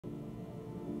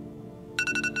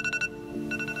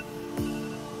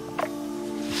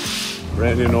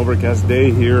Rainy and overcast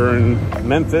day here in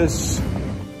Memphis.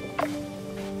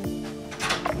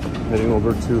 Heading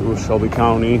over to Shelby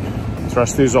County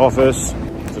Trustee's office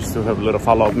just to have a little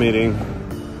follow-up meeting.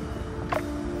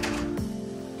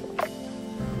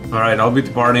 All right, I'll be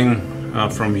departing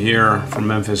from here, from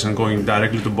Memphis, and going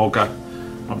directly to Boca.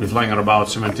 I'll be flying at about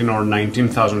 17 or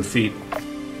 19,000 feet.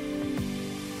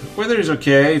 Weather is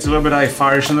okay. It's a little bit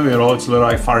IFR-ish in the middle. It's a little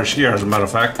IFR-ish here, as a matter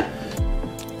of fact.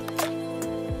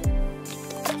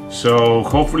 So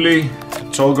hopefully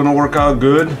it's all gonna work out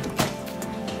good.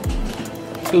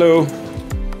 Hello.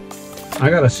 I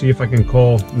gotta see if I can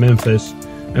call Memphis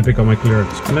and pick up my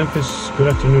clearance. Memphis, good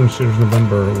afternoon, Sirius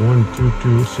November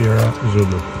 122 Sierra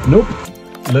Zulu. Nope.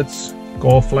 Let's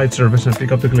call flight service and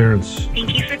pick up the clearance.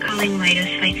 Thank you for calling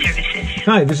Leidos Flight Services.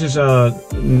 Hi, this is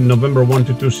November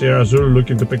 122 Sierra Zulu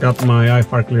looking to pick up my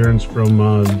IFR clearance from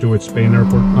DeWitt Spain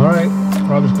Airport. All right,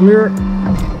 route is clear.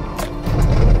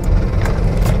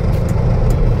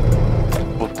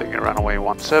 We'll take a runway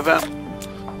 17.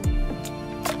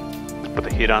 Put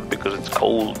the heat on because it's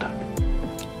cold.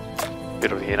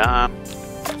 Bit of the heat on.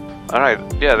 Alright,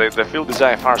 yeah, the field is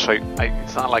IFR, so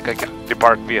it's not like I can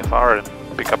depart VFR and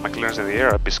pick up my clearance in the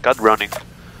air. I'd be scud running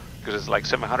because it's like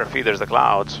 700 feet, there's the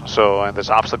clouds. So, and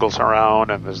there's obstacles around,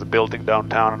 and there's the building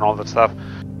downtown and all that stuff.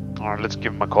 Alright, let's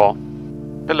give him a call.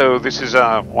 Hello, this is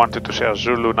 122 Sierra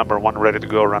Zulu, number 1, ready to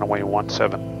go, runway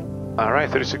 17. Alright,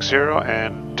 360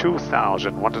 and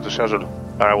 2000, 122 Sierra Zulu.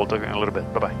 Alright, we'll talk in a little bit.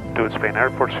 Bye-bye. DeWitt Spain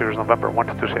Airport, Sirius November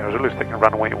 122 Sierra Zulu is taking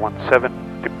runway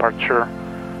 17, departure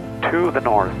to the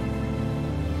north.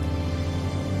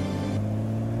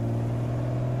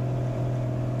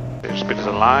 Airspeed is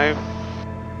alive.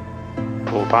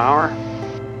 Full power.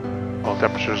 All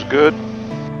temperature is good.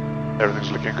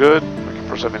 Everything's looking good. Looking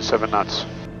for 77 knots.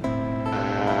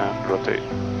 And rotate.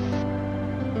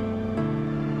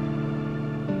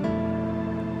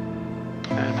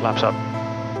 And flaps up.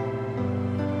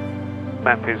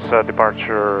 Memphis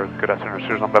departure, good afternoon,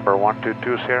 Sirius November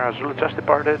 122 Sierra Zulu just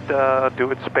departed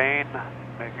DeWitt Spain,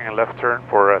 making a left turn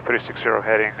for 360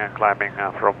 heading and climbing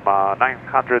from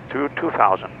 900 to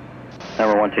 2000.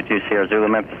 Number 122 Sierra Zulu,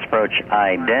 Memphis approach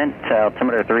ident,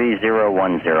 altimeter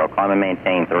 3010, climb and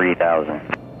maintain 3000.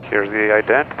 Here's the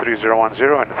ident,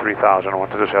 3010 and 3000,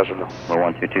 122 Sierra Zulu. Number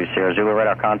 122 Sierra Zulu,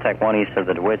 radar contact 1 east of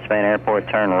the DeWitt Spain Airport,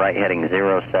 turn right heading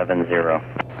 070. 070,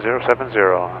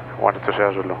 122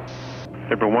 Sierra Zulu.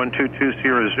 Number 122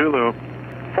 Sierra Zulu,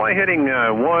 fly heading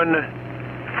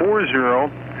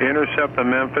 140, intercept the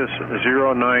Memphis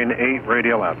 098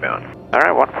 radial outbound.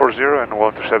 Alright, 140 and we'll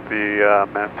intercept the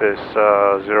Memphis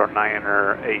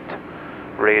 098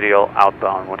 radial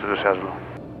outbound, 122 Sierra Zulu.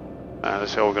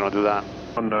 Let's see how we're going to do that.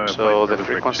 So the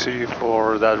frequency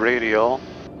for that radial,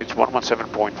 it's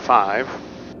 117.5.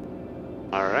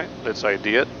 Alright, let's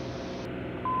ID it.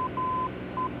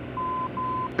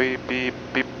 Beep, beep,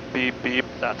 beep. Beep, beep,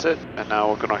 that's it. And now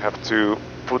we're gonna have to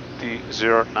put the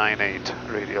 098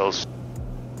 radials.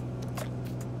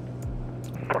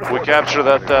 We capture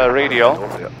that radial.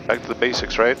 Back to the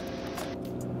basics, right?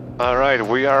 Alright,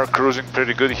 we are cruising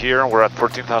pretty good here. We're at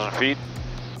 14,000 feet.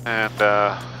 And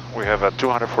we have a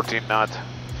 214 knot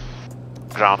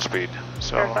ground speed.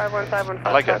 So, I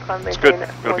like it. It's good. We're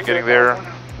gonna be getting there in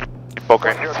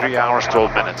Boca in 3 hours,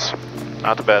 12 minutes.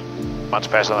 Not too bad. Much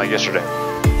faster than yesterday.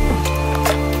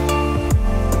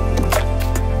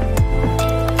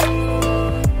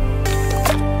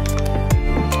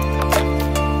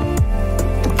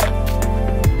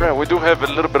 Yeah, we do have a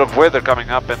little bit of weather coming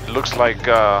up, and it looks like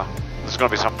there's going to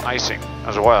be some icing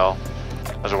as well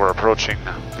as we're approaching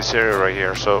this area right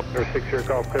here. So we'll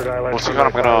see how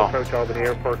I'm going to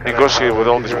negotiate with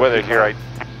all this weather here. I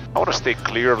want to stay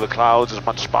clear of the clouds as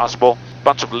much as possible.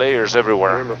 Bunch of layers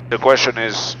everywhere. The question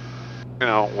is, you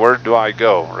know, where do I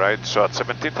go, right? So at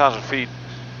 17,000 feet,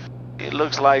 it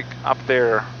looks like up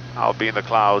there I'll be in the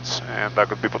clouds, and that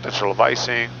could be potential of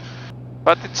icing.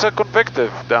 But it's a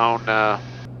convective down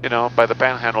you know, by the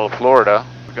panhandle of Florida.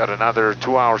 We got another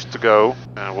 2 hours to go,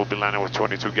 and we'll be landing with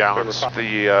 22 gallons.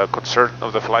 The concern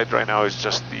of the flight right now is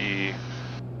just the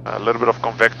little bit of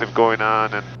convective going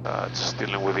on, and it's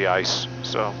dealing with the ice.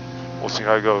 So we'll see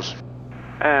how it goes.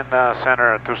 And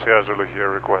center 2 Sierra Zulu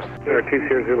here, request. 2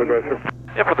 Sierra Zulu, go ahead, sir.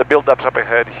 Yeah, for the build-ups up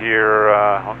ahead here,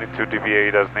 I'll need to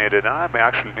deviate as needed. I may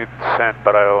actually need to descend,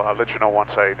 but I'll let you know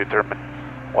once I determine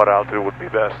what altitude would be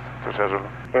best. 2 Sierra Zulu.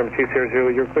 Number 2 Sierra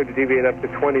Zulu, you're cleared to deviate up to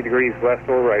 20 degrees left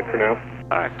or right for now.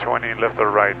 Alright, 20 left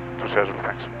or right. 2 Sierra Zulu,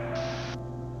 thanks.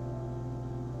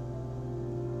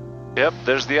 Yep,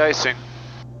 there's the icing.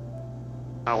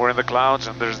 Now we're in the clouds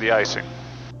and there's the icing.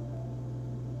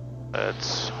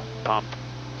 Let's pump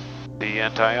the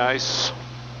anti-ice.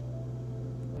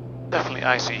 Definitely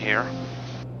icing here.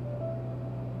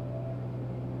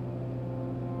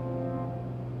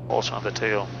 Also on the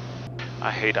tail. I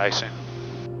hate icing.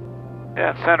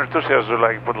 Yeah, Center 2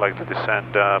 Zulu would like to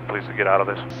descend. Please get out of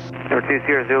this. Number 2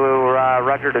 Sierra Zulu,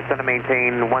 roger, descend and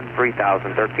maintain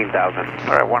 13,000, 13,000.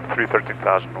 Alright,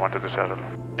 13,000, 1 to Zulu.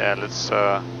 Yeah,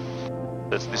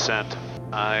 let's descend.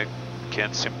 I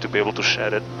can't seem to be able to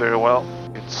shed it very well.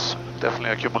 It's definitely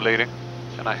accumulating,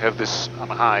 and I have this on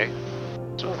high,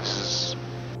 so this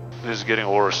is getting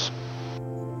worse.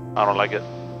 I don't like it.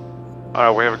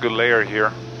 Alright, we have a good layer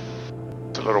here.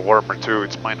 It's a little warmer too.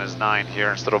 It's -9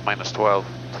 here instead of -12.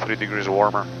 3 degrees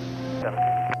warmer.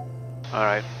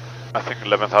 Alright, I think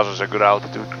 11,000 is a good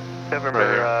altitude.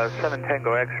 November 7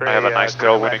 Tango X-ray. I have a nice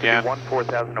tailwind again.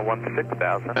 14,000 to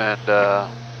 16,000. And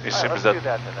it seems that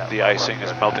the icing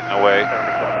is melting away.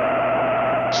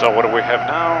 So what do we have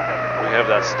now? We have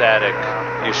that static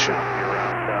issue.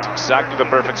 It's exactly the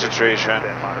perfect situation.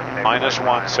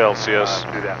 -1 Celsius,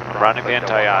 running the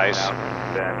anti-ice.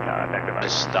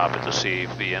 Let's stop it to see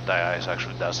if the anti-ice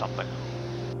actually does something.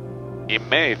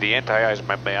 The anti-ice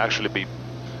may actually be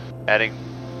adding,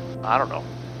 I don't know,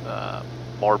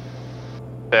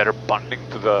 better bonding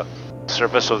to the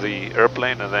surface of the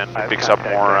airplane, and then it picks up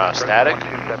more static. I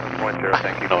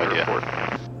have no idea.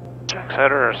 Jack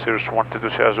Center, Sirius 122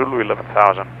 Sierra Zulu,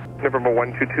 11,000. November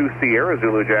 122 Sierra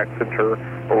Zulu, Jack Center,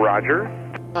 roger.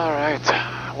 Alright,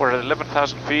 we're at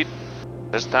 11,000 feet.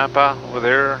 There's Tampa over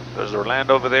there, there's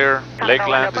Orlando over there,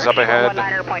 Lakeland is up ahead.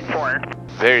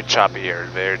 Very choppy here,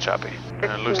 very choppy.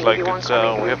 And it looks like it's,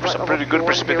 we have some pretty good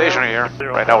precipitation here.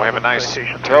 Right now we have a nice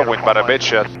tailwind, but I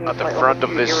bet you at the front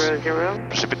of this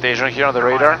precipitation here on the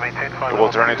radar, it will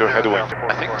turn into a headwind.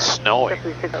 I think it's snowing.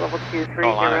 In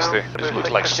all honesty, this looks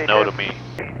like snow to me.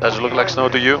 Does it look like snow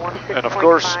to you? And of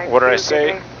course, what did I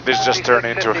say? This just turned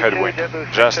into a headwind,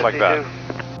 just like that.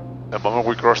 The moment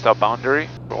we crossed that boundary,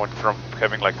 we went from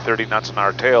having like 30 knots on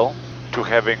our tail to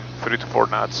having 3 to 4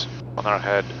 knots on our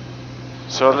head.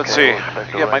 So let's see.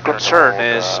 Yeah, my concern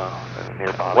is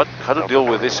how to deal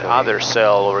with this other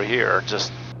cell over here,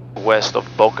 just west of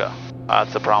Boca.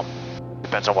 That's the problem.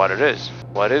 Depends on what it is.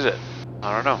 What is it?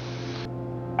 I don't know.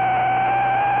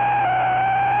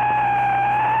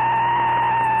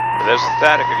 There's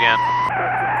static again.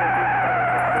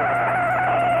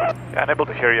 Yeah, unable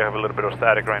to hear you. I have a little bit of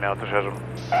static right now, Tushazul.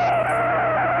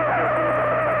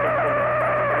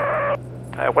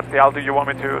 What's the altitude you want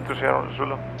me to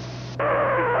Zulu?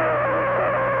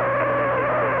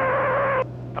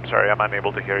 I'm sorry, I'm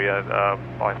unable to hear you.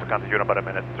 I'll have to contact you in about a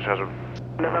minute, Tushazul.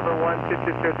 November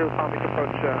 122 Zulu, Palm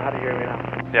approach, how do you hear me now?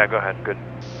 Yeah, go ahead, good.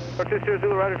 2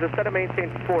 Zulu, roger, descend and maintain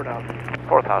 4,000.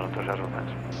 4,000, Tushazul,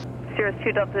 thanks. Sirius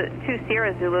 2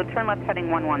 Sierra Zulu, turn left heading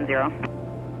 110.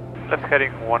 Left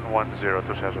heading 110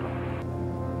 to Zulu.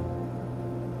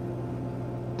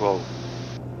 Whoa.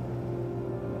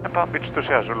 And Palm Beach to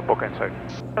Zulu, Boca inside.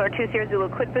 2 Sierra Zulu,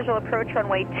 quick visual approach,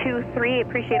 runway 23.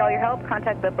 Appreciate all your help.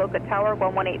 Contact the Boca Tower,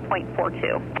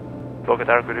 118.42. Boca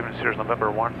Tower, good evening, Sirius November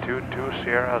 122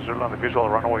 Sierra Zulu on the visual,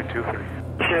 runway 23.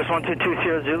 Sirius 122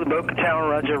 Sierra Zulu, Boca Tower,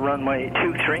 roger, runway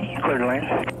 23, clear to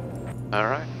land.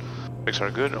 Alright, brakes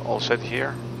are good, all set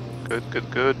here. Good, good,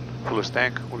 good. Fullest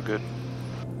tank, we're good.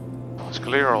 It's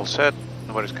clear, all set,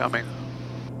 nobody's coming.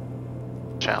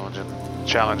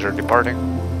 Challenger departing.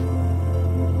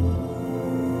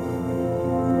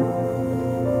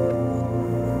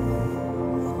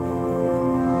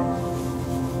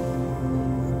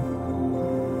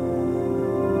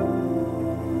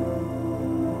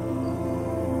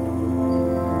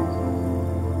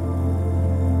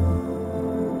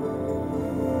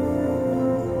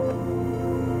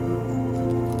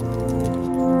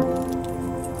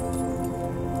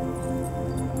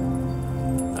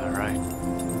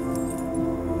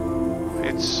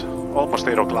 Almost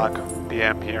 8 o'clock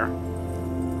p.m. here.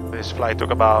 This flight took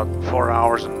about 4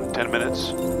 hours and 10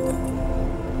 minutes.